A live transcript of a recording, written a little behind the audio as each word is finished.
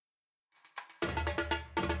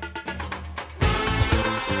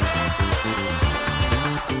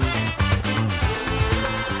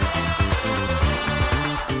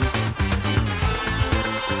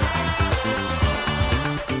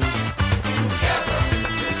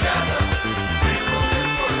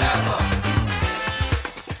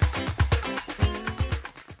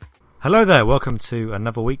Hello there, welcome to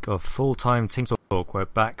another week of full-time Team Talk. We're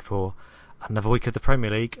back for another week of the Premier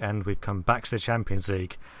League and we've come back to the Champions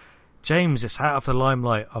League. James, it's out of the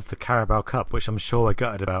limelight of the Carabao Cup, which I'm sure we're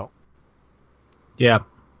gutted about. Yeah.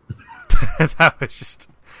 That was just,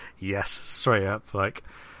 yes, straight up.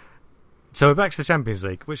 So we're back to the Champions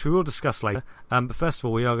League, which we will discuss later. But first of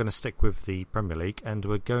all, we are going to stick with the Premier League and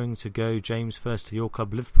we're going to go, James, first to your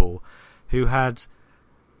club, Liverpool, who had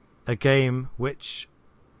a game which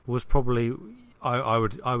was probably, I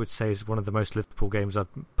would say, is one of the most Liverpool games I've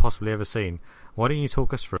possibly ever seen. Why don't you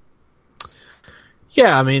talk us through?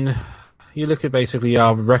 Yeah, I mean, you look at basically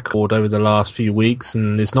our record over the last few weeks,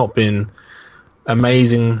 and it's not been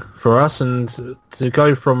amazing for us. And to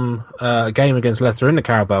go from a game against Leicester in the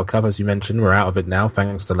Carabao Cup, as you mentioned, we're out of it now,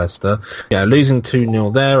 thanks to Leicester. Yeah, losing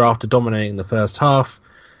 2-0 there after dominating the first half.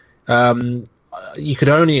 You could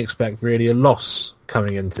only expect really a loss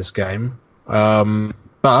coming into this game.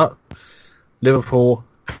 But Liverpool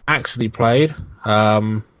actually played,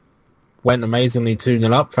 went amazingly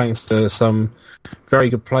 2-0 up thanks to some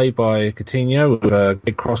very good play by Coutinho with a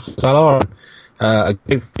big cross to Salah, a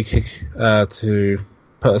big free kick to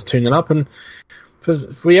put us 2-0 up. And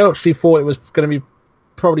we actually thought it was going to be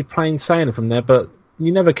probably plain sailing from there, but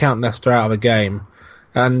you never count Leicester out of a game.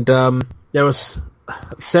 And there was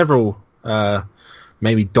several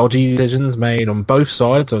maybe dodgy decisions made on both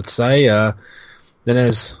sides, I would say. Then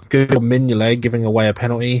there's good Mignolet giving away a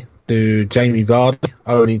penalty to Jamie Vardy,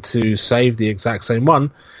 only to save the exact same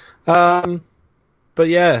one. But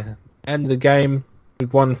yeah, end of the game,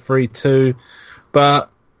 we've won 3-2.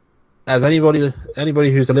 But as anybody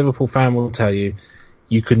who's a Liverpool fan will tell you,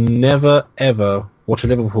 you can never, ever watch a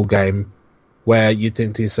Liverpool game where you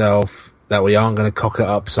think to yourself that we aren't going to cock it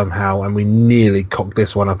up somehow, and we nearly cocked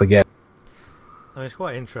this one up again. I mean, it's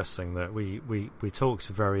quite interesting that we talked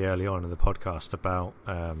very early on in the podcast about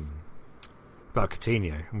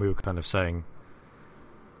Coutinho, and we were kind of saying,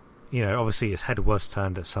 you know, obviously his head was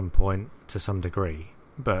turned at some point to some degree,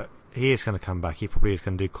 but he is going to come back. He probably is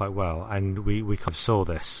going to do quite well, and we kind of saw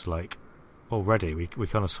this already. We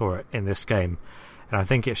kind of saw it in this game, and I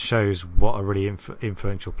think it shows what a really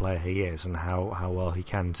influential player he is and how well he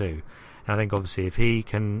can do. And I think obviously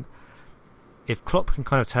if Klopp can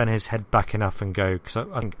kind of turn his head back enough and go, because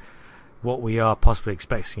I think what we are possibly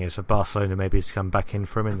expecting is for Barcelona maybe to come back in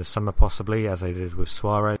for him in the summer, possibly, as they did with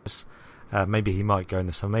Suarez. Maybe he might go in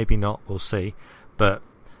the summer, maybe not, we'll see. But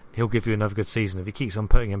he'll give you another good season. If he keeps on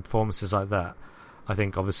putting in performances like that, I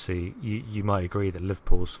think obviously you might agree that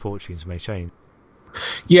Liverpool's fortunes may change.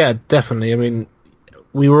 Yeah, definitely. I mean,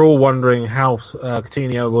 we were all wondering how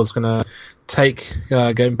Coutinho was going to take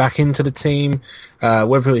going back into the team,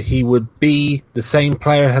 whether he would be the same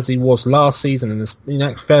player as he was last season, and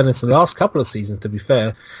in fairness, the last couple of seasons, to be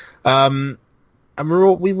fair. And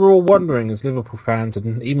we were all wondering as Liverpool fans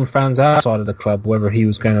and even fans outside of the club whether he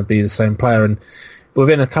was going to be the same player. And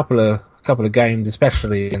within a couple of games,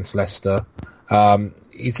 especially against Leicester,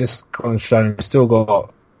 he's just kind of shown he's still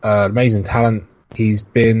got amazing talent. He's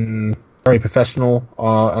been very professional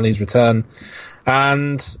on his return,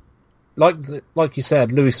 and like you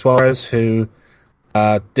said, Luis Suarez, who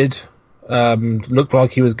did look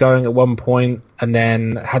like he was going at one point and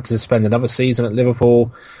then had to spend another season at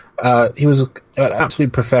Liverpool. He was an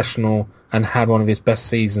absolute professional and had one of his best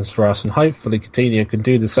seasons for us, and hopefully Coutinho can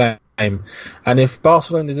do the same. And if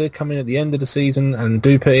Barcelona did come in at the end of the season and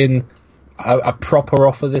do put in a proper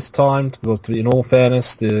offer this time, because in all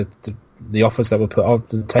fairness, the offers that were put on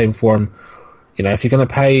the table for him, you know, if you're going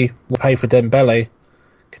to pay, we'll pay for Dembele.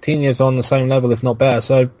 Coutinho's on the same level, if not better.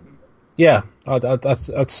 So, yeah,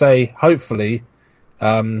 I'd say hopefully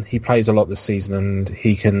he plays a lot this season and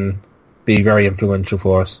he can be very influential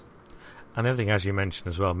for us. And everything, as you mentioned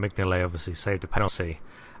as well, Mignolet obviously saved a penalty.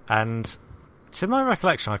 And to my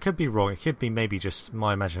recollection, I could be wrong, it could be maybe just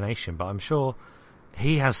my imagination, but I'm sure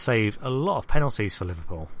he has saved a lot of penalties for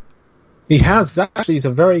Liverpool. He has. Actually, he's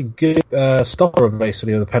a very good stopper,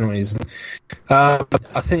 basically, of the penalties. I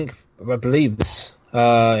believe this.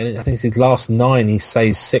 I think it's his last 9. He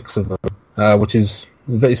saved 6 of them, which is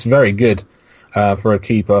very good for a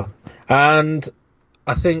keeper. And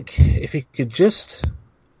I think if he could just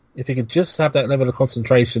have that level of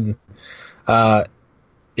concentration in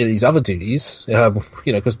his other duties,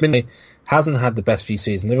 because Mignolet hasn't had the best few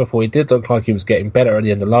seasons. Liverpool, he did look like he was getting better at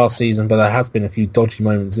the end of last season, but there has been a few dodgy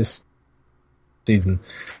moments this season.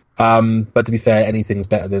 But to be fair, anything's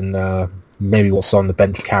better than maybe what's on the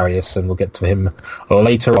bench Karius, and we'll get to him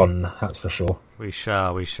later on, that's for sure. We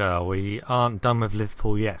shall. We aren't done with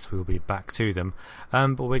Liverpool yet. We'll be back to them.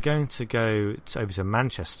 But we're going to go over to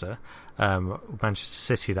Manchester,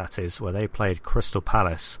 Manchester City, that is, where they played Crystal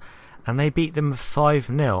Palace. and they beat them 5-0.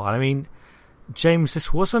 And I mean, James,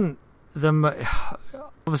 this wasn't them.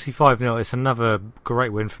 Obviously 5-0. It's another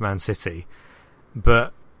great win for Man City,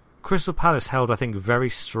 but Crystal Palace held, I think, very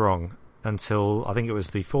strong until I think it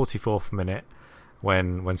was the 44th minute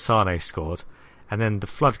when Sane scored. And then the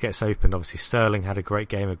floodgates opened. Obviously, Sterling had a great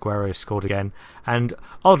game. Aguero scored again. And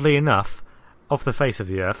oddly enough, off the face of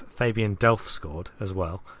the earth, Fabian Delph scored as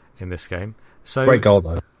well in this game. So great goal,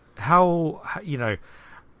 though. How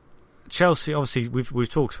Chelsea, obviously, we've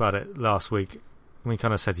talked about it last week. We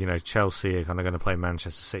kind of said, Chelsea are kind of going to play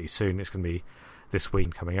Manchester City soon. It's going to be this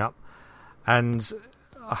week coming up. And,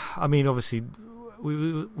 I mean, obviously,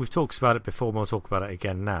 we've talked about it before. We'll talk about it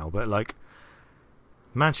again now. But,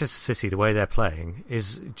 Manchester City, the way they're playing,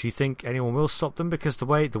 do you think anyone will stop them? Because the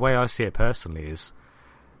way I see it personally is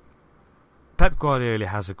Pep Guardiola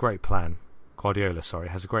has a great plan.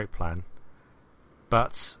 Has a great plan.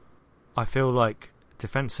 But I feel like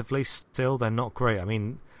defensively still they're not great. I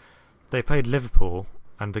mean, they played Liverpool,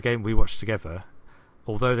 and the game we watched together,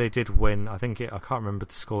 although they did win, I can't remember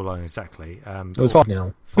the scoreline exactly. It was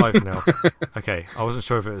 5-0. 5-0. Okay, I wasn't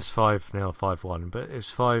sure if it was 5-0, 5-1, but it was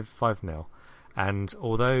 5-0. And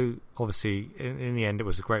although, obviously, in the end it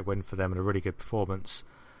was a great win for them and a really good performance,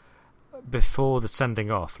 before the sending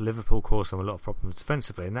off, Liverpool caused them a lot of problems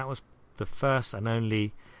defensively, and that was the first and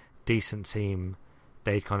only decent team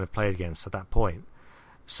they'd kind of played against at that point.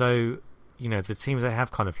 So, the teams they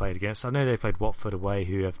have kind of played against, I know they played Watford away,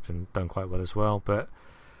 who have done quite well as well, but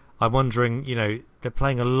I'm wondering, they're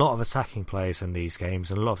playing a lot of attacking players in these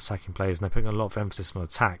games, and a lot of attacking players, and they're putting a lot of emphasis on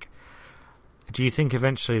attack. Do you think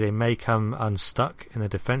eventually they may come unstuck in the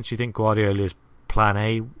defence? Do you think Guardiola's plan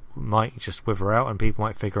A might just wither out and people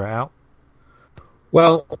might figure it out?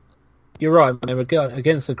 Well, you're right. They were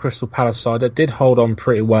against the Crystal Palace side. They did hold on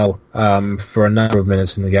pretty well for a number of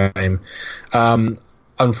minutes in the game.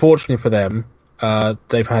 Unfortunately for them,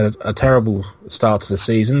 they've had a start to the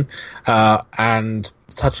season. And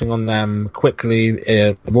touching on them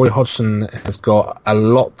quickly, Roy Hodgson has got a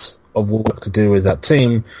lot of work to do with that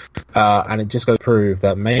team, and it just goes to prove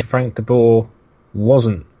that maybe Frank de Boer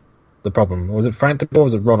wasn't the problem. Was it Frank de Boer or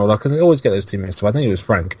was it Ronald? I can always get those two mixed up. I think it was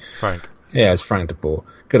Frank. Yeah, it's Frank de Boer.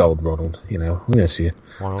 Good old Ronald, we miss you.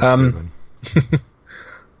 And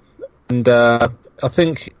I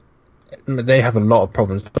think they have a lot of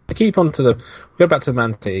problems. But to keep on to go back to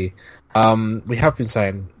Man City, we have been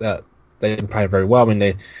saying that they didn't play very well. I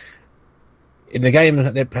mean, in the game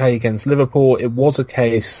that they played against Liverpool, it was a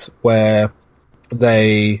case where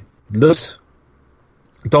they looked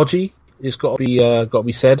dodgy. It's got to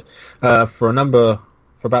be said for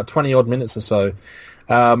about 20 odd minutes or so.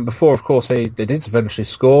 Before, of course, they did eventually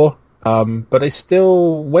score, but they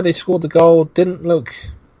still, when they scored the goal, didn't look,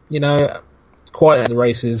 quite at the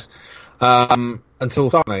races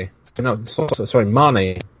until Mane,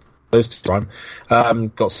 those two time,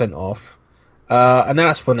 got sent off, and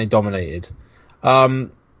that's when they dominated.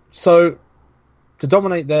 So to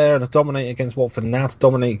dominate there and to dominate against Watford and now to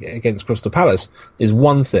dominate against Crystal Palace is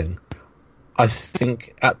one thing. I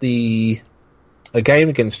think at a game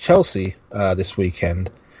against Chelsea this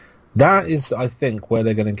weekend, that is, I think, where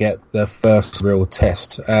they're going to get their first real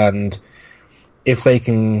test. And if they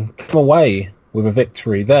can come away with a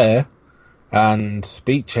victory there and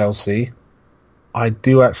beat Chelsea, I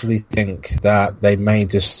do actually think that they may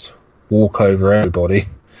just walk over everybody.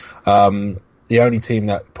 The only team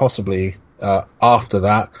that possibly, after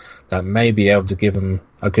that may be able to give them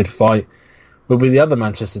a good fight will be the other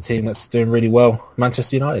Manchester team that's doing really well,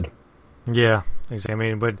 Manchester United. Yeah, exactly.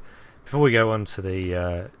 I mean, before we go on to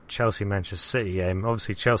the Chelsea-Manchester City game,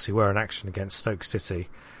 obviously Chelsea were in action against Stoke City.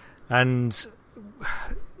 And,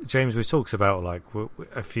 James, we talked about, in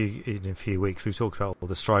a few weeks, we've talked about all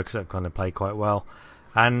the strikers that have kind of played quite well.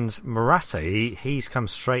 And Morata, he's come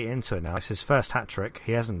straight into it now. It's his first hat-trick.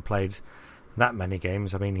 He hasn't played that many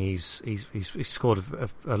games. I mean, he's scored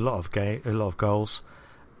a lot of goals,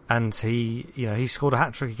 and he scored a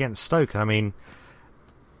hat trick against Stoke. I mean,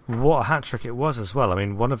 what a hat trick it was as well. I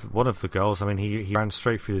mean, one of the goals. I mean, he ran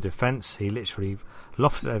straight through the defence. He literally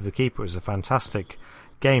lofted it over the keeper. It was a fantastic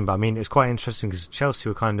game. But I mean, it's quite interesting because Chelsea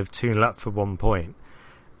were kind of 2-0 up for one point,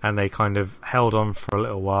 and they kind of held on for a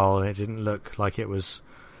little while, and it didn't look like it was.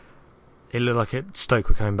 It looked like Stoke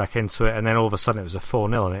were coming back into it, and then all of a sudden it was a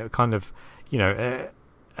 4-0, and it kind of. Not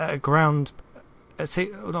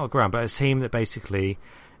a team that basically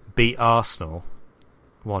beat Arsenal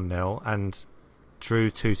 1-0 and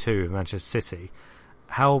drew 2-2 with Manchester City.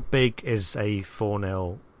 How big is a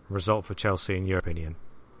 4-0 result for Chelsea in your opinion?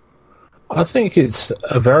 I think it's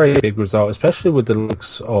a very big result, especially with the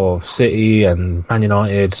looks of City and Man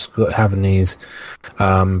United having these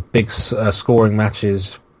big scoring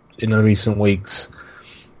matches in the recent weeks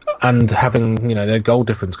and having, their goal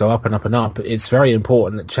difference go up and up and up. It's very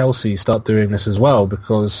important that Chelsea start doing this as well,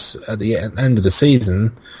 because at the end of the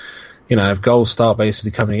season, if goals start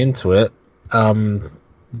basically coming into it,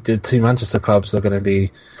 the two Manchester clubs are going to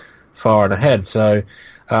be far and ahead. So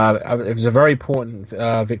it was a very important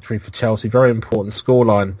victory for Chelsea, very important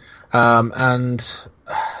scoreline, and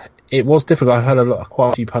it was difficult. I heard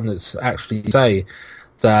quite a few pundits actually say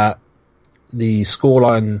that the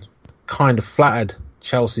scoreline kind of flattered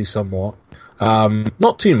Chelsea somewhat,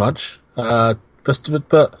 not too much, but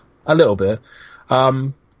a little bit.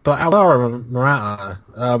 But Alvaro Morata,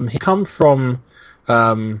 he come from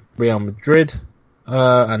Real Madrid,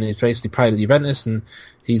 and he's basically played at Juventus, and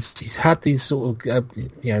he's had these sort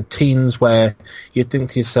of teams where you'd think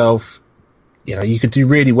to yourself, you could do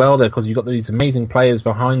really well there because you've got these amazing players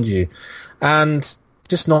behind you, and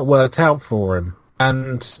just not worked out for him.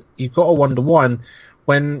 And you've got to wonder why. And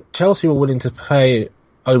when Chelsea were willing to pay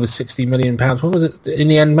over £60 million, what was it in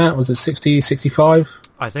the end, Matt? Was it 60, 65?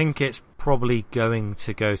 I think it's probably going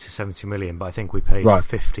to go to 70 million, but I think we paid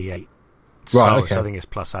 58. Right, okay. So I think it's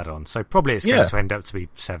plus add-on. So probably it's going to end up to be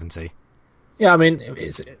 70. Yeah,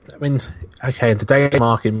 okay, in today's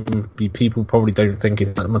market, people probably don't think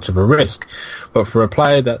it's that much of a risk, but for a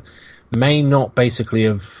player that may not basically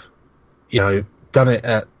have, done it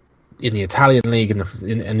in the Italian league and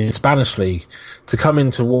in the Spanish league, to come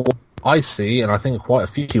into what I see, and I think quite a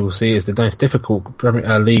few people see, is the most difficult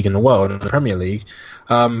league in the world, the Premier League.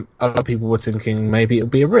 A lot of people were thinking maybe it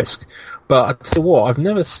would be a risk, but I tell you what, I've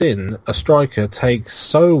never seen a striker take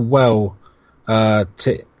so well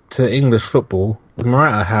to English football as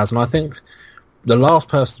Morata has, and I think the last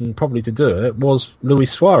person probably to do it was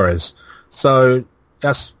Luis Suarez. So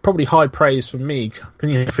that's probably high praise from me,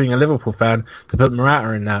 being a Liverpool fan, to put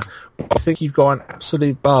Morata in that. But I think you've got an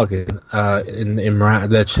absolute bargain in Morata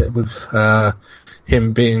there, with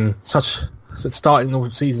him being starting the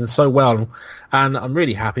season so well. And I'm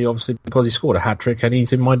really happy, obviously, because he scored a hat-trick and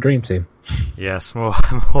he's in my dream team. Yes, more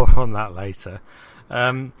on that later.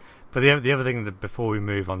 But the other thing, that before we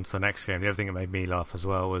move on to the next game, the other thing that made me laugh as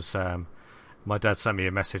well was my dad sent me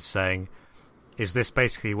a message saying, This is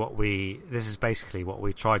basically what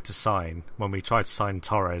we tried to sign when we tried to sign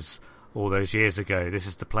Torres all those years ago. This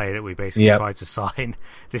is the player that we basically tried to sign.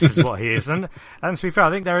 This is what he is. And to be fair, I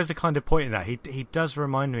think there is a kind of point in that. He does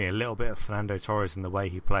remind me a little bit of Fernando Torres in the way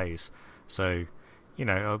he plays. So,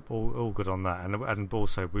 all good on that. And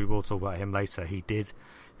also, we will talk about him later. He did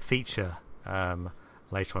feature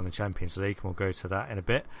later on in the Champions League, and we'll go to that in a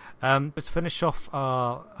bit. But to finish off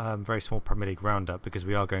our very small Premier League roundup, because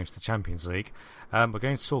we are going to the Champions League, we're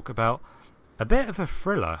going to talk about a bit of a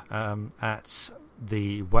thriller at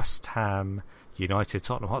the West Ham United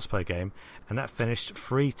Tottenham Hotspur game, and that finished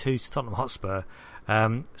 3-2 to Tottenham Hotspur.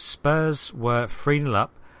 Spurs were 3-0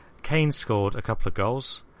 up. Kane scored a couple of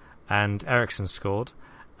goals, and Eriksen scored.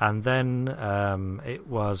 And then it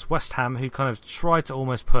was West Ham who kind of tried to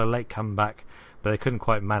almost put a late comeback, but they couldn't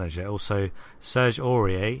quite manage it. Also, Serge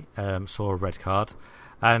Aurier saw a red card.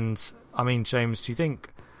 And, James, do you think...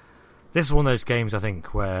 This is one of those games, I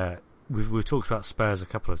think, where we've talked about Spurs a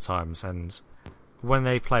couple of times, and when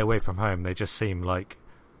they play away from home, they just seem like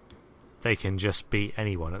they can just beat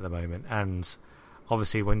anyone at the moment. And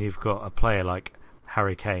obviously, when you've got a player like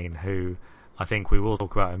Harry Kane, who I think we will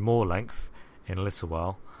talk about in more length in a little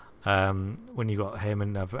while, when you've got him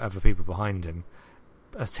and other people behind him,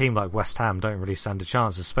 a team like West Ham don't really stand a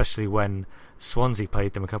chance, especially when Swansea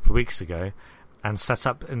played them a couple of weeks ago and set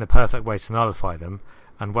up in the perfect way to nullify them,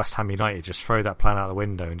 and West Ham United just throw that plan out the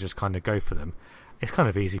window and just kind of go for them. It's kind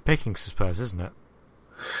of easy pickings for Spurs, isn't it?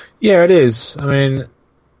 Yeah, it is.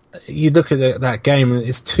 You look at that game, and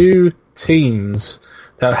it's two teams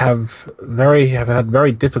that have had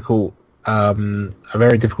very difficult a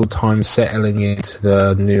very difficult time settling into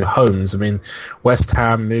the new homes. West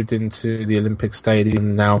Ham moved into the Olympic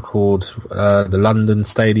Stadium, now called the London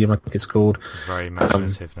Stadium, I think it's called. Very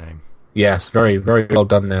imaginative name. Yes, very, very well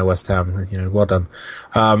done there, West Ham. Well done.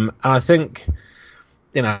 And I think,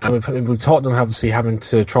 with Tottenham obviously having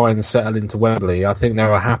to try and settle into Wembley, I think they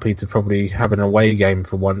were happy to probably have an away game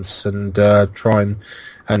for once and try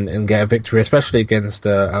and get a victory, especially against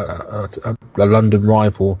a London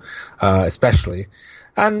rival, especially.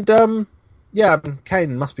 And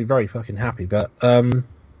Kane must be very fucking happy, but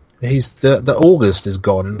he's the August is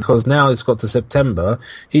gone, because now it's got to September.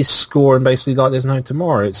 He's scoring basically like there's no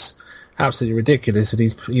tomorrow. It's absolutely ridiculous that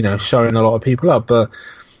he's showing a lot of people up. But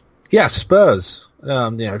yeah, Spurs.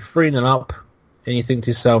 3 and up, and you think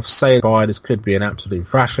to yourself, say goodbye, this could be an absolute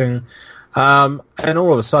thrashing. And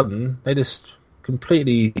all of a sudden, they just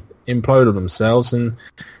completely implode on themselves, and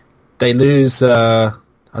they lose.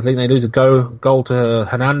 I think they lose a goal to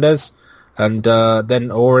Hernandez, and then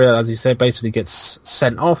Aurier, as you said, basically gets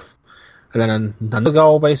sent off, and then another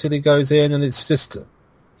goal basically goes in, and it's just,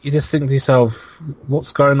 you just think to yourself,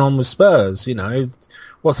 what's going on with Spurs?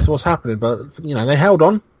 What's happening? But they held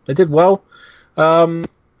on, they did well, and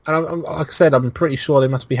like I said, I'm pretty sure they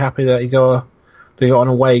must be happy that they got an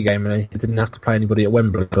away game and they didn't have to play anybody at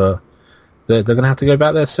Wembley, but they're going to have to go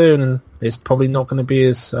back there soon, and it's probably not going to be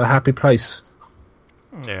as a happy place.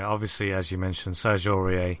 Yeah, obviously, as you mentioned, Serge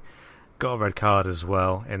Aurier got a red card as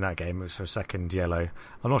well in that game. It was for a second yellow.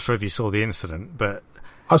 I'm not sure if you saw the incident, but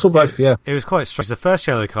I saw both, yeah. It was quite strange. The first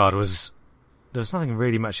yellow card there was nothing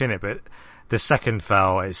really much in it, but the second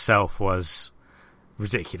foul itself was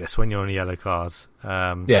ridiculous when you're on a yellow card.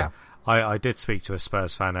 Yeah. I did speak to a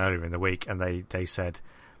Spurs fan earlier in the week, and they said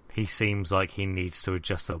he seems like he needs to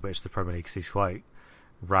adjust a little bit to the Premier League because he's quite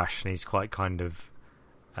rash and he's quite kind of...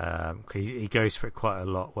 he goes for it quite a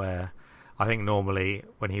lot, where I think normally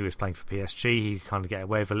when he was playing for PSG he could kind of get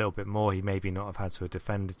away with a little bit more. He maybe not have had to have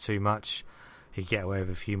defended too much. He could get away with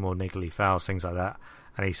a few more niggly fouls, things like that.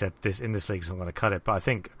 And he said in this league he's not going to cut it. But I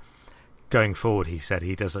think going forward, he said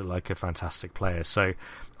he does look like a fantastic player. So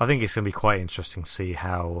I think it's going to be quite interesting to see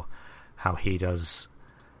how he does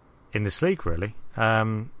in this league, really.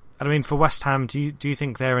 And I mean, for West Ham, do you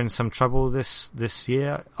think they're in some trouble this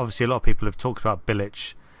year? Obviously, a lot of people have talked about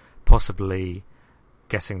Bilic possibly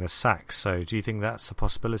getting the sack. So do you think that's a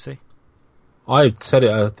possibility? I said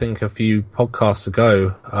it, I think, a few podcasts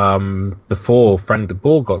ago, before Frank de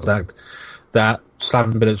Boer got sacked, that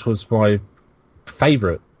Slaven Bilic was my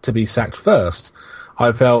favourite to be sacked first.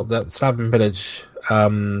 I felt that Slaven Bilic,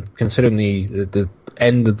 considering the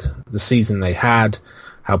end of the season they had,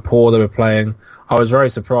 how poor they were playing, I was very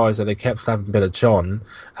surprised that they kept Slaven Bilic on,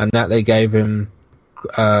 and that they gave him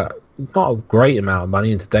not a great amount of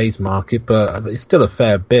money in today's market, but it's still a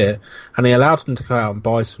fair bit, and they allowed them to go out and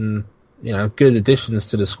buy some good additions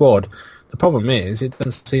to the squad. The problem is it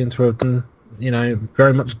doesn't seem to have done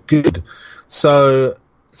very much good. So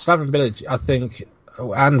Slaven Bilic, I think,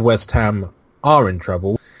 and West Ham are in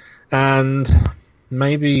trouble, and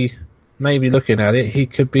maybe looking at it, he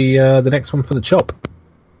could be the next one for the chop.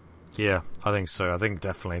 Yeah, I think so. I think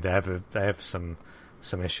definitely they have some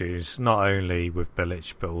issues, not only with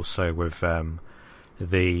Bilic but also with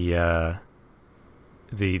the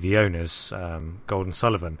owners, Golden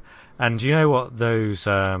Sullivan. And do you know what those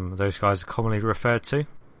guys are commonly referred to?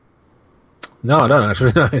 No, I don't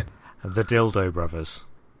actually know. The Dildo Brothers.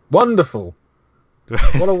 Wonderful.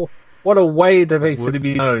 What a way to basically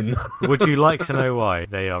be known. Would you like to know why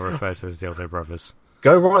they are referred to as Dildo Brothers?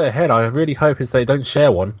 Go right ahead. I really hope they don't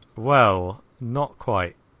share one. Well, not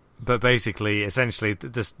quite. But basically, essentially,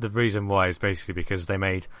 the reason why is basically because they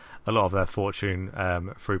made a lot of their fortune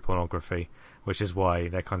through pornography, which is why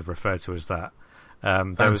they're kind of referred to as that.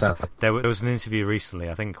 There was an interview recently,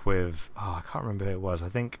 I think, with... I can't remember who it was. I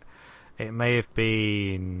think it may have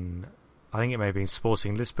been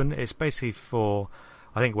Sporting Lisbon. It's basically for...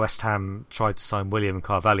 I think West Ham tried to sign William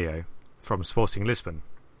Carvalho from Sporting Lisbon.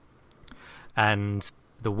 And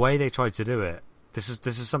the way they tried to do it... This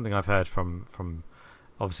is something I've heard from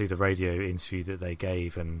obviously the radio interview that they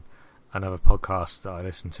gave and another podcast that I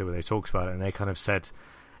listened to where they talked about it, and they kind of said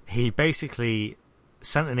he basically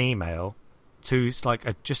sent an email to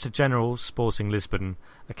just a general Sporting Lisbon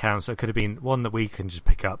account, so it could have been one that we can just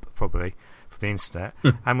pick up probably from the internet,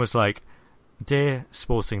 and was like, "Dear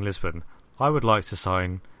Sporting Lisbon, I would like to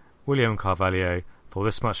sign William Carvalho for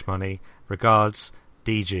this much money. Regards,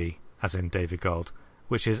 DG," as in David Gold.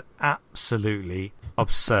 Which is absolutely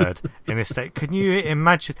absurd in this state. Can you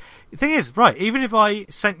imagine? The thing is, right, even if I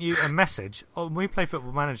sent you a message, when we play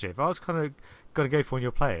Football Manager, if I was kind of going to go for one of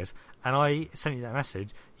your players, and I sent you that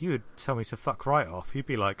message, you would tell me to fuck right off. You'd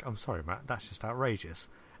be like, "I'm sorry, Matt, that's just outrageous."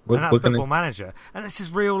 And that's Football Manager. And this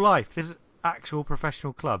is real life. This is actual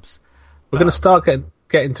professional clubs. We're going to start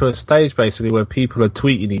getting to a stage, basically, where people are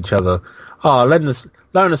tweeting each other, loan us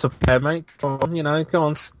a player, mate. Come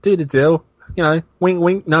on, do the deal. Wink,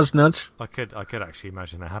 wink, nudge, nudge. I could actually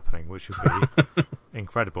imagine that happening, which would be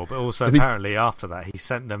incredible. But also, apparently, after that, he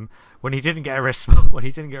sent them when he didn't get a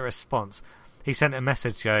response. He sent a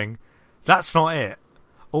message going, "That's not it."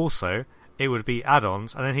 Also, it would be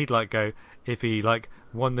add-ons, and then he'd go if he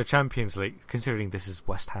won the Champions League. Considering this is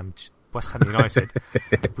West Ham United,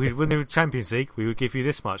 we'd win the Champions League. We would give you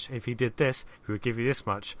this much. If he did this, we would give you this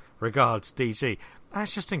much. Regards, DG.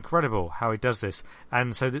 that's just incredible how he does this.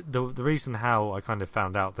 And so the reason how I kind of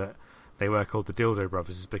found out that they were called the Dildo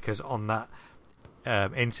Brothers is because on that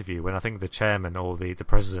interview, when I think the chairman or the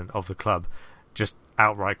president of the club just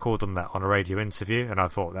outright called them that on a radio interview, and I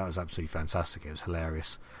thought that was absolutely fantastic. It was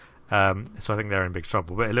hilarious. So I think they're in big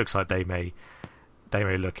trouble, but it looks like they may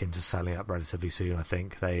look into selling up relatively soon. I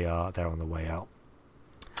think they're on the way out.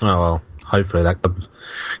 Oh well, hopefully that club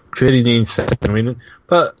clearly needs. I mean,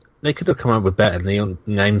 but they could have come up with better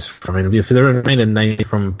names. I mean, if they're made a name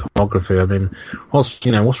from pornography, I mean,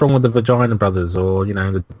 what's wrong with the Vagina Brothers, or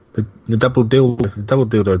the double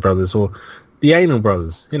dildo brothers, or the Anal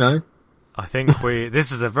Brothers? I think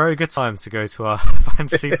this is a very good time to go to our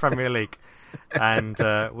Fantasy Premier League, and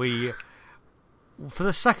we, for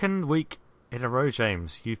the second week in a row,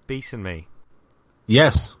 James, you've beaten me.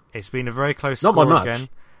 Yes, it's been a very close Not score by much. again,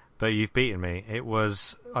 but you've beaten me. It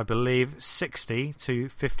was, I believe,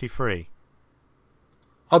 60-53.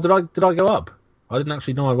 Oh, did I go up? I didn't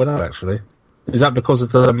actually know I went up. Actually, is that because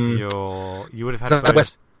of the you would have had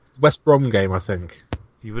bonus, West Brom game? I think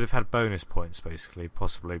you would have had bonus points, basically,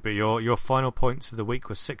 possibly. But your final points of the week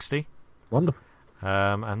was 60. Wonderful.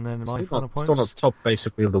 And then my final points. Still not top,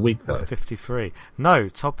 basically, of the week though. 53. No,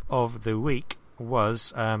 top of the week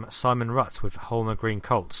was Simon Rutt with Holmer Green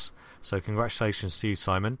Colts. So congratulations to you,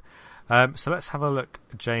 Simon. So let's have a look,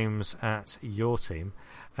 James, at your team.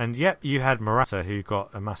 And yep, you had Morata, who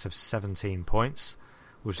got a massive 17 points.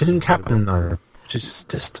 Which didn't captain though.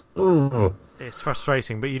 Just. Oh. It's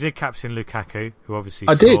frustrating, but you did captain Lukaku, who obviously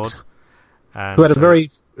I scored. did. And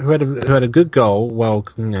who had a good goal, well,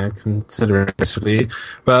 considering basically,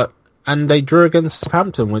 and they drew against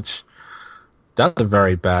Southampton, which that's a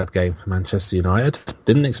very bad game for Manchester United.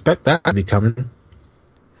 Didn't expect that to be coming.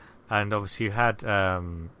 And obviously, you had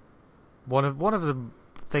one of the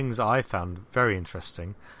things I found very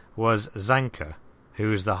interesting was Zanka,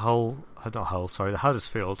 who is the Huddersfield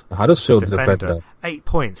defender. 8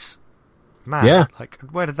 points. Man, yeah.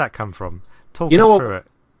 Where did that come from? Talk us through it.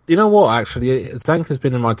 You know what, actually, Zanka's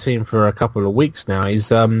been in my team for a couple of weeks now. He's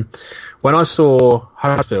when I saw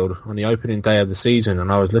Huddersfield on the opening day of the season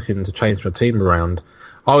and I was looking to change my team around,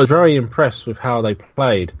 I was very impressed with how they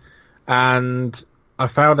played. And I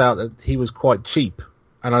found out that he was quite cheap.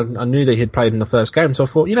 And I knew that he'd played in the first game, so I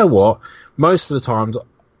thought, you know what, most of the times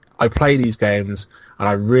I play these games and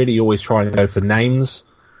I really always try and go for names.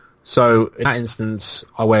 So in that instance,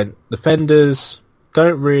 I went defenders,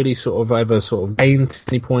 don't really ever gain too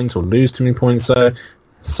many points or lose too many points, so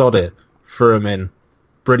sod it, threw him in.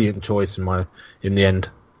 Brilliant choice in the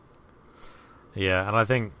end. Yeah, and I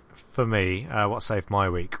think for me, what saved my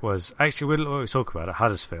week was, actually we'll talk about it,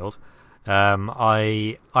 Huddersfield.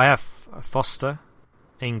 I have Foster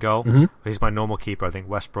in goal. Mm-hmm. He's my normal keeper. I think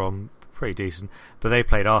West Brom, pretty decent, but they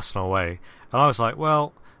played Arsenal away, and I was like,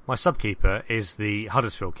 well, my sub-keeper is the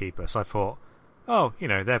Huddersfield keeper, so I thought, oh,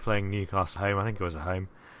 they're playing Newcastle home. I think it was at home.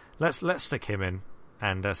 Let's stick him in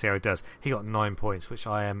and see how he does. He got 9 points, which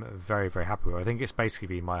I am very, very happy with. I think it's basically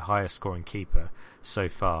been my highest scoring keeper so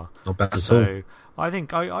far. Not bad at all. So I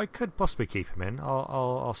think I could possibly keep him in.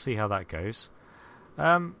 I'll see how that goes.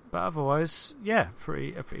 But otherwise, yeah,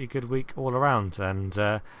 a pretty good week all around. And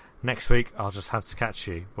next week I'll just have to catch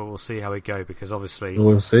you, but we'll see how we go, because obviously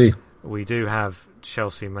we'll see. We do have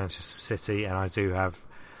Chelsea, Manchester City, and I do have,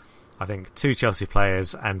 I think, 2 Chelsea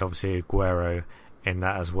players and obviously Aguero in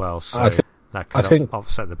that as well. So that could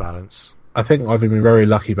offset the balance. I think I've been very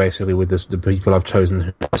lucky basically with the people I've chosen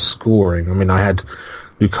who are scoring. I mean, I had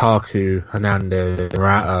Lukaku, Hernandez,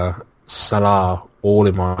 Morata, Salah all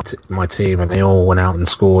in my team, and they all went out and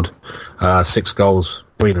scored 6 goals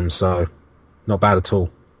between them. So not bad at all.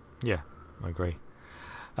 Yeah, I agree.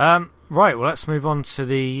 Right, well, let's move on to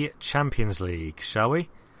the Champions League, shall we?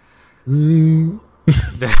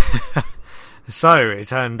 So it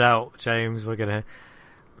turned out, James,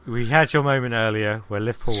 we had your moment earlier where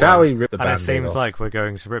Liverpool shall won, we rip the and Band-Aid it seems off? like we're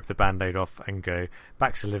going to rip the Band-Aid off and go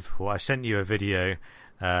back to Liverpool. I sent you a video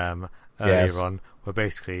earlier on where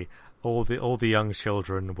basically all the young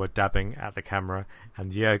children were dabbing at the camera,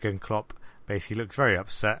 and Jurgen Klopp basically looked very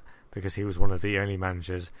upset because he was one of the only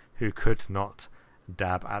managers who could not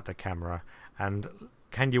dab at the camera. And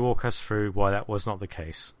can you walk us through why that was not the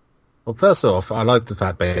case? Well, first off, I like the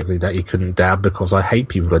fact basically that you couldn't dab, because I hate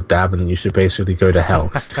people that dab and you should basically go to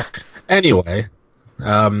hell. Anyway,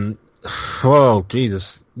 well,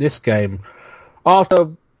 Jesus, this game, after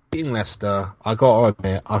beating Leicester, I got to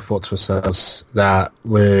admit, I thought to ourselves that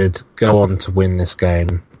we'd go on to win this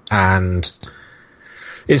game, and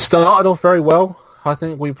it started off very well. I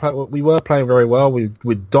think we were playing very well.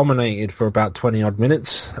 We dominated for about 20 odd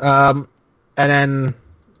minutes, and then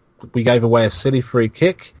we gave away a silly free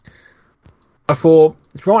kick. I thought,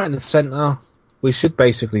 it's right in the centre. We should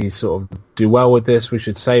basically sort of do well with this. We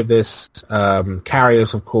should save this.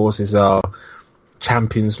 Karius, of course, is our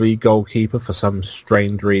Champions League goalkeeper for some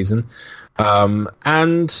strange reason.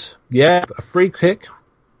 And, yeah, a free kick,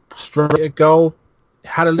 straight at goal.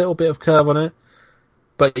 Had a little bit of curve on it.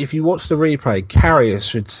 But if you watch the replay, Karius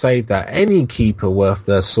should save that. Any keeper worth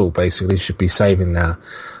their salt, basically, should be saving that.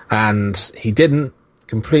 And he didn't.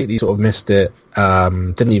 Completely sort of missed it.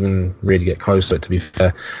 Didn't even really get close to it, to be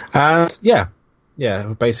fair. And, yeah,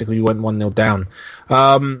 basically we went 1-0 down.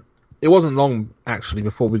 It wasn't long, actually,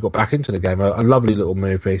 before we got back into the game. A lovely little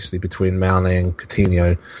move, basically, between Mane and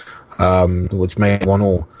Coutinho, which made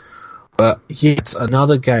 1-1. But yet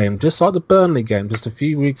another game, just like the Burnley game, just a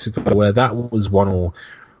few weeks ago, where that was 1-1.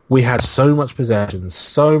 We had so much possession,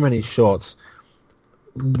 so many shots.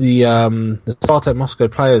 The Spartak Moscow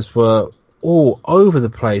players were all over the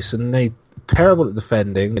place, and they terrible at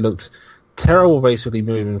defending. They looked terrible, basically,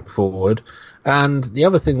 moving forward. And the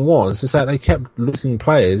other thing is that they kept losing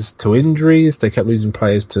players to injuries. They kept losing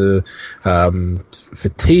players to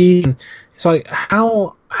fatigue. It's like,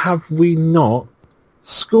 how have we not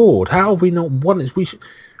scored? How have we not won it? We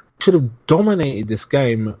should have dominated this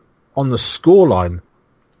game on the scoreline,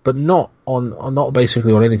 but not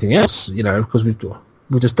basically on anything else, because we've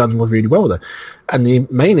just done really well with it. And the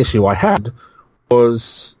main issue I had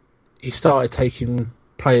was he started taking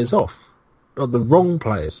players off, the wrong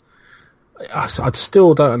players. I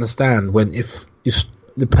still don't understand if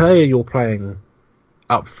the player you're playing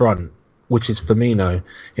up front, which is Firmino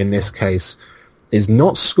in this case, is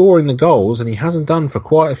not scoring the goals, and he hasn't done for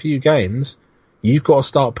quite a few games, you've got to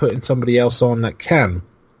start putting somebody else on that can,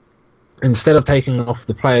 instead of taking off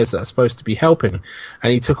the players that are supposed to be helping.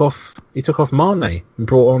 And he took off Mane and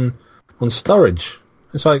brought on Sturridge.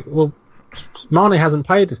 It's like, well, Mane hasn't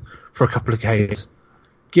played for a couple of games.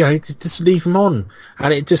 Just leave him on.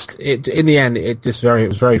 And in the end, it was a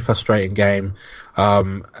very frustrating game.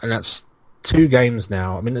 And that's 2 games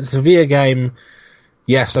now. I mean, the Sevilla game,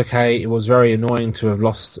 yes, okay, it was very annoying to have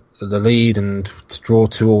lost the lead and to draw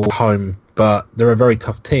 2-2 at home, but they're a very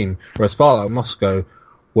tough team. Whereas Spartak Moscow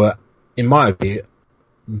were, in my opinion,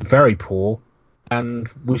 very poor, and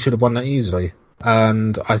we should have won that easily.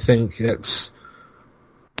 And I think it's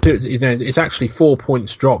actually 4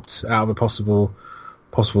 points dropped out of a possible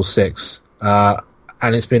 6,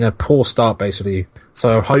 and it's been a poor start, basically.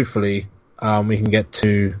 So hopefully we can get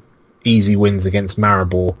 2 easy wins against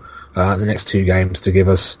Maribor the next 2 games to give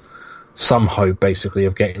us some hope, basically,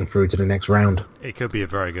 of getting through to the next round. It could be a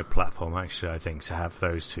very good platform, actually, I think, to have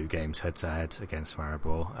those 2 games head-to-head against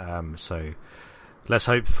Maribor. So let's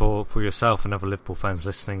hope for yourself and other Liverpool fans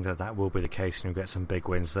listening that will be the case, and you'll get some big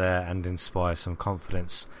wins there and inspire some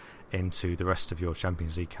confidence into the rest of your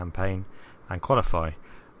Champions League campaign and qualify.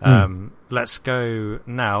 Let's go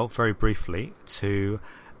now, very briefly, to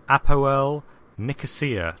Apoel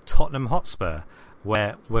Nicosia, Tottenham Hotspur,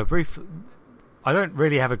 where we're brief. I don't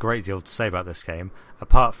really have a great deal to say about this game,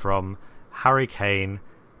 apart from Harry Kane,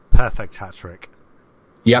 perfect hat-trick.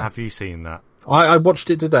 Yeah. Have you seen that? I watched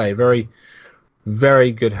it today. Very,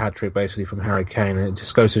 very good hat-trick, basically, from Harry Kane. And it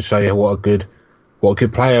just goes to show you what a good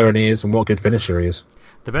player he is and what a good finisher he is.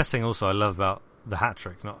 The best thing also I love about the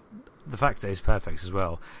hat-trick, not the fact that it's perfect as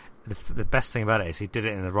well, the best thing about it is he did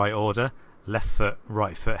it in the right order, left foot,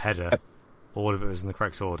 right foot header, all of it was in the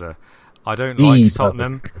correct order. I don't like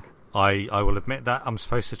Tottenham. I will admit that. I'm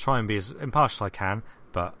supposed to try and be as impartial as I can,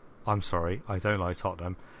 but I'm sorry, I don't like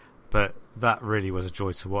Tottenham. But that really was a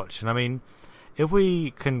joy to watch. And I mean, if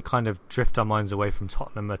we can kind of drift our minds away from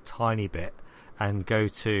Tottenham a tiny bit and go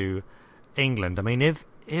to England, I mean, if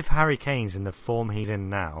Harry Kane's in the form he's in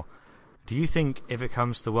now, do you think if it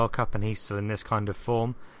comes to the World Cup and he's still in this kind of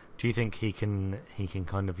form, do you think he can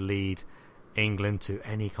kind of lead England to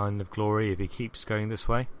any kind of glory if he keeps going this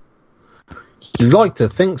way? You'd like to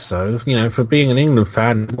think so, for being an England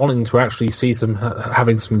fan, wanting to actually see them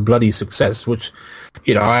having some bloody success, which,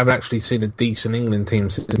 I haven't actually seen a decent England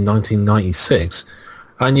team since 1996.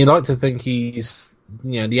 And you'd like to think he's,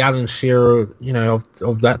 the Alan Shearer,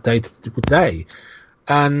 of that day to day.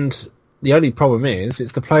 And the only problem is,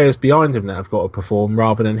 it's the players behind him that have got to perform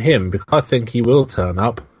rather than him, because I think he will turn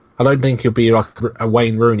up. I don't think he'll be like a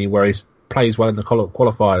Wayne Rooney where he plays well in the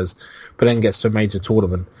qualifiers, but then gets to a major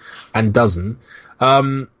tournament and doesn't.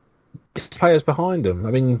 It's players behind him.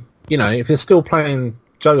 I mean, if you're still playing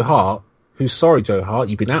Joe Hart, Joe Hart,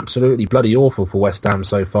 you've been absolutely bloody awful for West Ham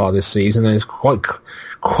so far this season, and it's quite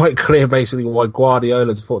clear basically why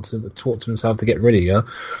Guardiola's taught himself to get rid of you.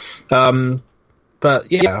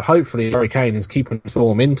 But yeah, hopefully Harry Kane is keeping his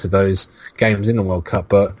form into those games in the World Cup.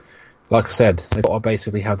 But like I said, they've got to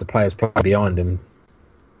basically have the players play behind him.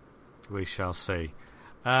 We shall see.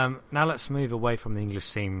 Now let's move away from the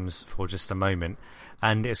English teams for just a moment.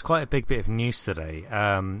 And it's quite a big bit of news today.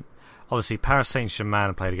 Obviously, Paris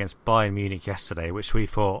Saint-Germain played against Bayern Munich yesterday, which we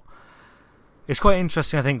thought... It's quite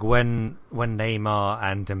interesting, I think, when Neymar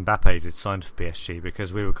and Mbappe did sign for PSG,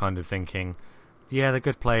 because we were kind of thinking, yeah, they're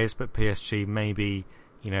good players, but PSG maybe,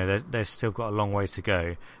 they've still got a long way to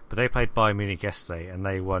go. But they played Bayern Munich yesterday, and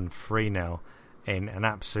they won 3-0 in an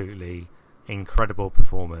absolutely incredible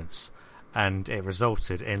performance. And it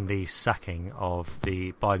resulted in the sacking of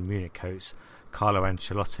the Bayern Munich coach, Carlo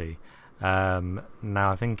Ancelotti.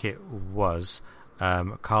 Now, I think it was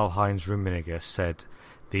Karl-Heinz Rummenigge said,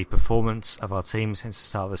 "The performance of our team since the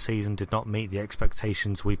start of the season did not meet the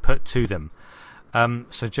expectations we put to them."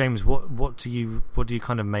 So, James, what do you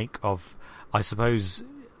kind of make of, I suppose,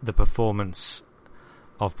 the performance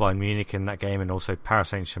of Bayern Munich in that game, and also Paris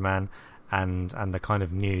Saint-Germain, and the kind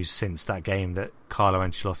of news since that game that Carlo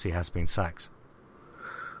Ancelotti has been sacked?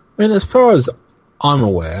 I mean, as far as I'm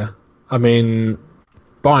aware, Bayern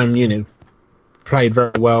Munich played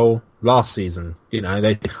very well last season.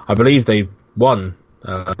 I believe they won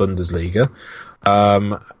Bundesliga,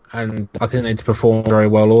 and I think they performed very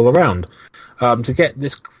well all around. To get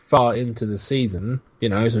this far into the season,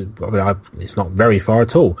 it's not very far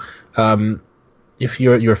at all. If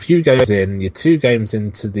you're a few games in, you're 2 games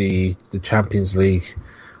into the Champions League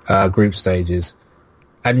group stages,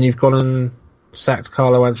 and you've gone and sacked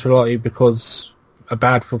Carlo Ancelotti because a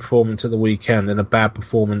bad performance at the weekend and a bad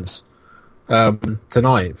performance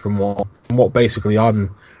tonight, from what basically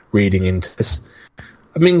I'm reading into this.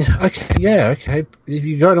 Okay. If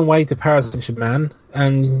you're going away to Paris Saint-Germain,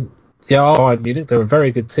 and Bayern Munich, they're a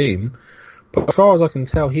very good team, but as far as I can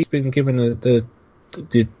tell, he's been given the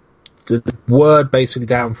word basically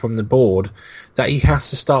down from the board that he has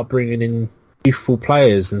to start bringing in youthful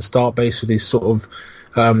players and start basically sort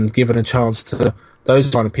of giving a chance to those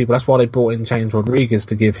kind of people. That's why they brought in James Rodriguez,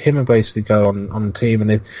 to give him a basically go on the team.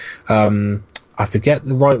 And I forget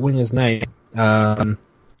the right winger's name.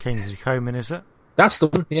 Kingsley Coman, is it? That's the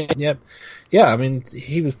one. Yeah.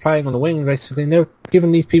 He was playing on the wing basically, and they're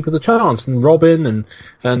giving these people the chance. And Robin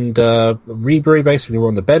and Ribery basically were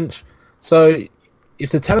on the bench. So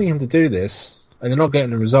if they're telling him to do this and they're not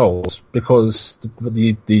getting the results because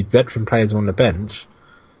the veteran players are on the bench,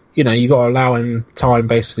 you got to allow him time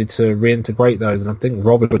basically to reintegrate those. And I think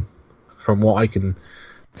Robin, from what I can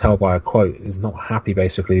tell by a quote, is not happy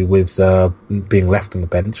basically with being left on the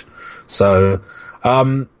bench. So.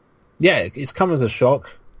 It's come as a shock,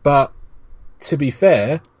 but to be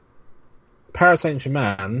fair, Paris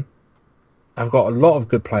Saint-Germain have got a lot of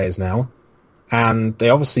good players now, and they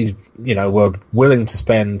obviously, were willing to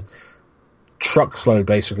spend truckload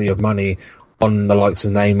basically of money on the likes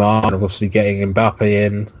of Neymar, and obviously getting Mbappe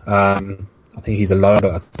in. I think he's a loan,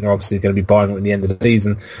 but I think they're obviously going to be buying him at the end of the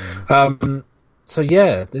season.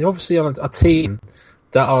 They're obviously on a team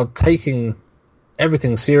that are taking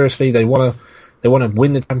everything seriously. They want to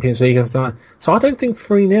win the Champions League and everything like that. So I don't think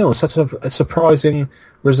 3-0 is such a surprising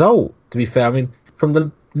result, to be fair. From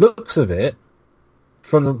the looks of it,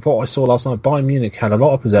 what I saw last night, Bayern Munich had a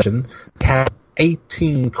lot of possession, had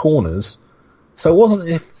 18 corners. So it wasn't as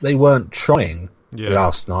if they weren't trying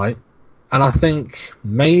last night. And I think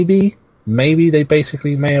maybe they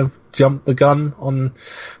basically may have jumped the gun on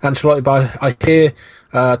Ancelotti. But I hear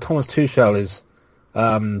Thomas Tuchel is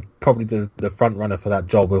probably the front runner for that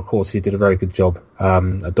job. Of course, he did a very good job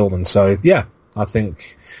at Dortmund. So I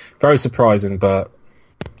think very surprising. But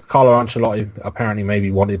Carlo Ancelotti apparently maybe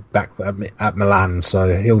wanted back at Milan,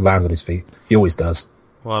 so he'll land on his feet. He always does.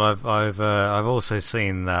 Well, I've also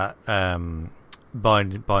seen that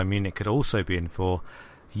Bayern Munich could also be in for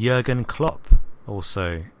Jurgen Klopp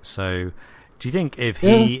also. So, do you think if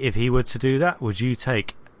he were to do that, would you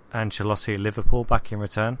take Ancelotti at Liverpool back in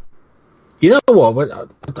return? You know what?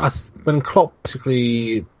 When Klopp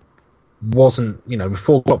basically wasn't,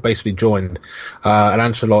 before Klopp basically joined, and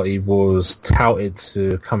Ancelotti was touted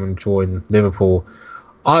to come and join Liverpool,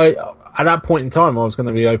 at that point in time, I was going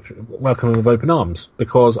to be welcoming with open arms,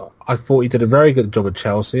 because I thought he did a very good job at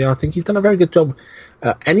Chelsea. I think he's done a very good job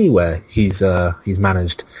anywhere he's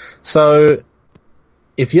managed. So,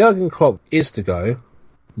 if Jurgen Klopp is to go,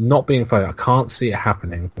 not being fair, I can't see it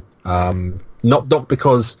happening. Not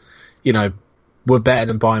because we're better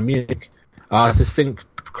than Bayern Munich. I just think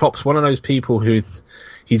Klopp's one of those people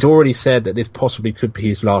he's already said that this possibly could be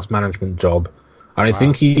his last management job. And I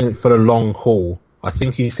think he's in it for the long haul. I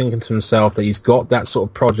think he's thinking to himself that he's got that sort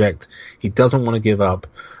of project he doesn't want to give up.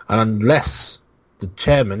 And unless the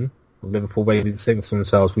chairman Liverpool basically think to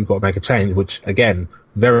themselves, we've got to make a change, which, again,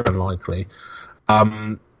 very unlikely.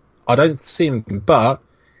 I don't see him, but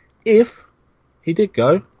if he did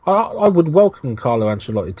go, I would welcome Carlo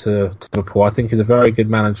Ancelotti to Liverpool. I think he's a very good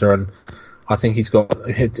manager, and I think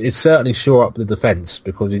it's certainly shore up the defence,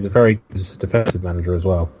 because he's a very good defensive manager as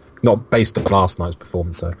well. Not based on last night's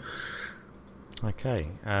performance, though. Okay,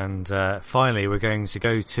 and finally we're going to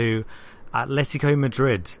go to Atletico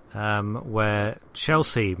Madrid, where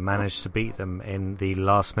Chelsea managed to beat them in the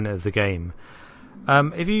last minute of the game.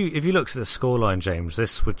 If you looked at the scoreline, James,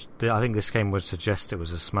 I think this game would suggest it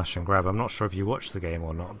was a smash and grab. I'm not sure if you watched the game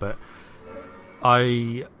or not, but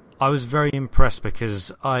I was very impressed,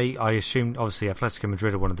 because I assumed, obviously, Atletico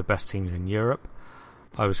Madrid are one of the best teams in Europe.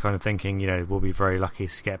 I was kind of thinking, we'll be very lucky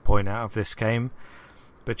to get a point out of this game.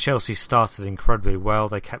 But Chelsea started incredibly well.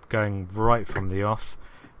 They kept going right from the off.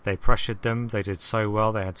 They pressured them. They did so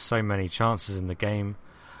well. They had so many chances in the game.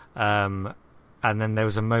 And then there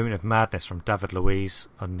was a moment of madness from David Luiz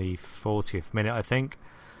on the 40th minute, I think,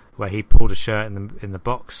 where he pulled a shirt in the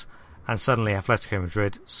box, and suddenly Atletico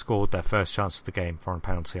Madrid scored their first chance of the game from a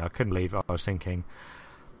penalty. I couldn't believe it. I was thinking,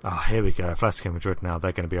 here we go, Atletico Madrid now,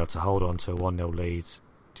 they're going to be able to hold on to a 1-0 lead,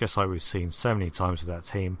 just like we've seen so many times with that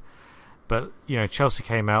team. But, Chelsea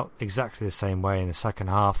came out exactly the same way in the second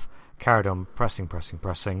half, carried on pressing,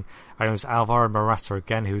 and it was Alvaro Morata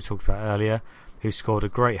again, who we talked about earlier, who scored a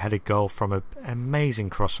great headed goal from an amazing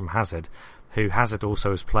cross from Hazard, who Hazard also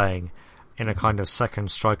was playing in a kind of second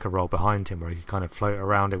striker role behind him, where he could kind of float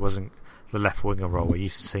around. It wasn't the left winger role we're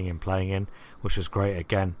used to seeing him playing in, which was great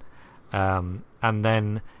again. And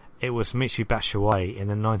then it was Michy Batshuayi in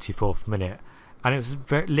the 94th minute, and it was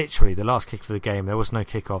literally the last kick for the game. There was no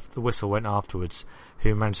kick-off. The whistle went afterwards,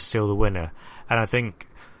 who managed to steal the winner. And I think,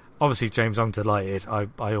 obviously, James, I'm delighted. I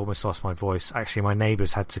almost lost my voice. Actually, my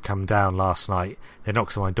neighbours had to come down last night. They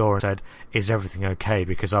knocked on my door and said, "Is everything okay?"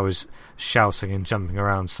 Because I was shouting and jumping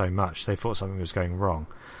around so much. They thought something was going wrong.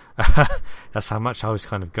 That's how much I was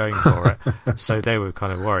kind of going for it. So they were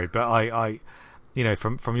kind of worried. But I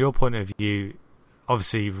from your point of view,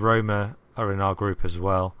 obviously Roma are in our group as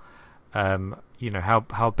well.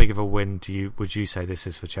 How big of a win would you say this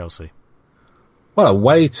is for Chelsea? Well,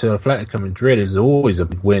 away to Atletico Madrid is always a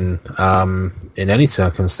big win in any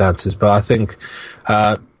circumstances, but I think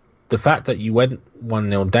the fact that you went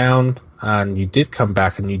 1-0 down and you did come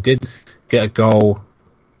back and you did get a goal,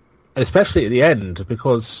 especially at the end,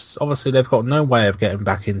 because obviously they've got no way of getting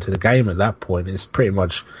back into the game at that point. It's pretty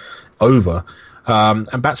much over. And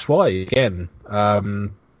Batshuayi,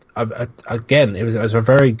 again, it was a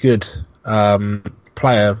very good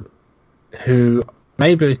player who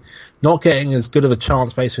maybe not getting as good of a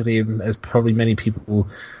chance, basically, as probably many people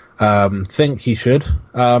think he should.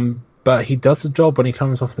 But he does the job when he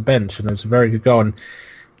comes off the bench, and it's a very good goal. And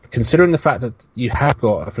considering the fact that you have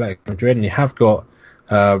got Atletico Madrid and you have got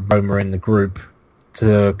Roma in the group,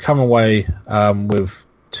 to come away with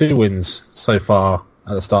 2 wins so far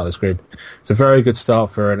at the start of this group, it's a very good start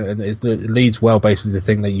for it, and it leads well, basically, to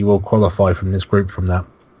think that you will qualify from this group from that.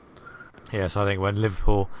 Yes, I think when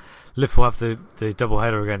Liverpool have the double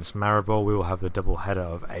header against Maribor, we will have the double header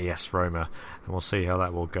of AS Roma, and we'll see how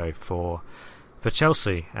that will go for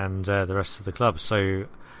Chelsea and the rest of the club. So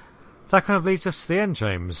that kind of leads us to the end,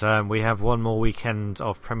 James. We have one more weekend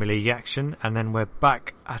of Premier League action, and then we're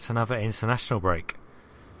back at another international break.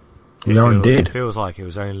 Indeed. It feels like it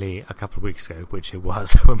was only a couple of weeks ago, which it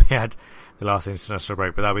was when we had the last international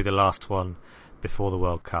break, but that'll be the last one before the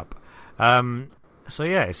World Cup. So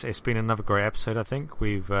yeah, it's been another great episode. I think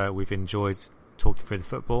we've enjoyed talking through the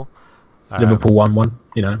football. Liverpool 1-1,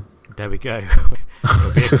 There we go. It'll be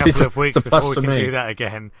a couple of weeks before we can do that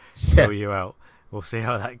again. Pull you out. We'll see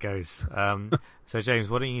how that goes. So James,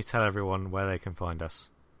 why don't you tell everyone where they can find us?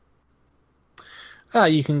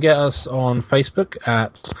 You can get us on Facebook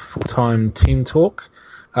at Fulltime Team Talk,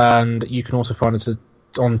 and you can also find us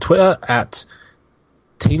on Twitter at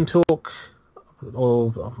Team Talk.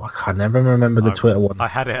 Or I can never remember the Twitter one. I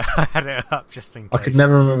had it up just in case. I could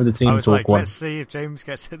never remember the Team Talk one. Let's see if James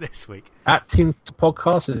gets it this week. At Team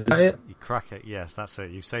Podcast, is that it? You crack it. Yes, that's it.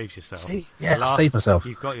 You saved yourself. Saved myself.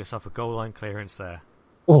 You've got yourself a goal line clearance there.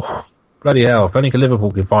 Oh, bloody hell! If only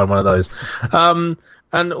Liverpool could find one of those.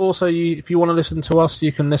 And also, if you want to listen to us,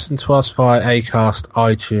 you can listen to us via Acast,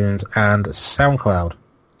 iTunes, and SoundCloud.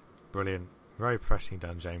 Brilliant. Very professionally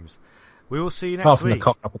done, James. We will see you next week.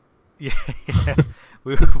 Apart from the cock-up. Yeah.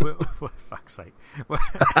 Fuck's sake.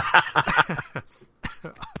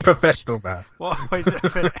 Professional man. What way is it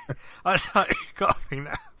fit? I started coughing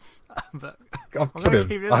now. But I'm I'm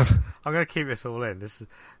going to keep this all in.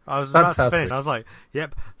 I was about to finish. I was like,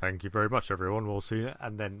 "Yep, thank you very much, everyone. We'll see you."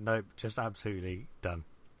 And then nope, just absolutely done.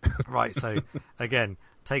 Right. So again,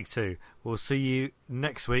 take 2. We'll see you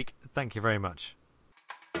next week. Thank you very much.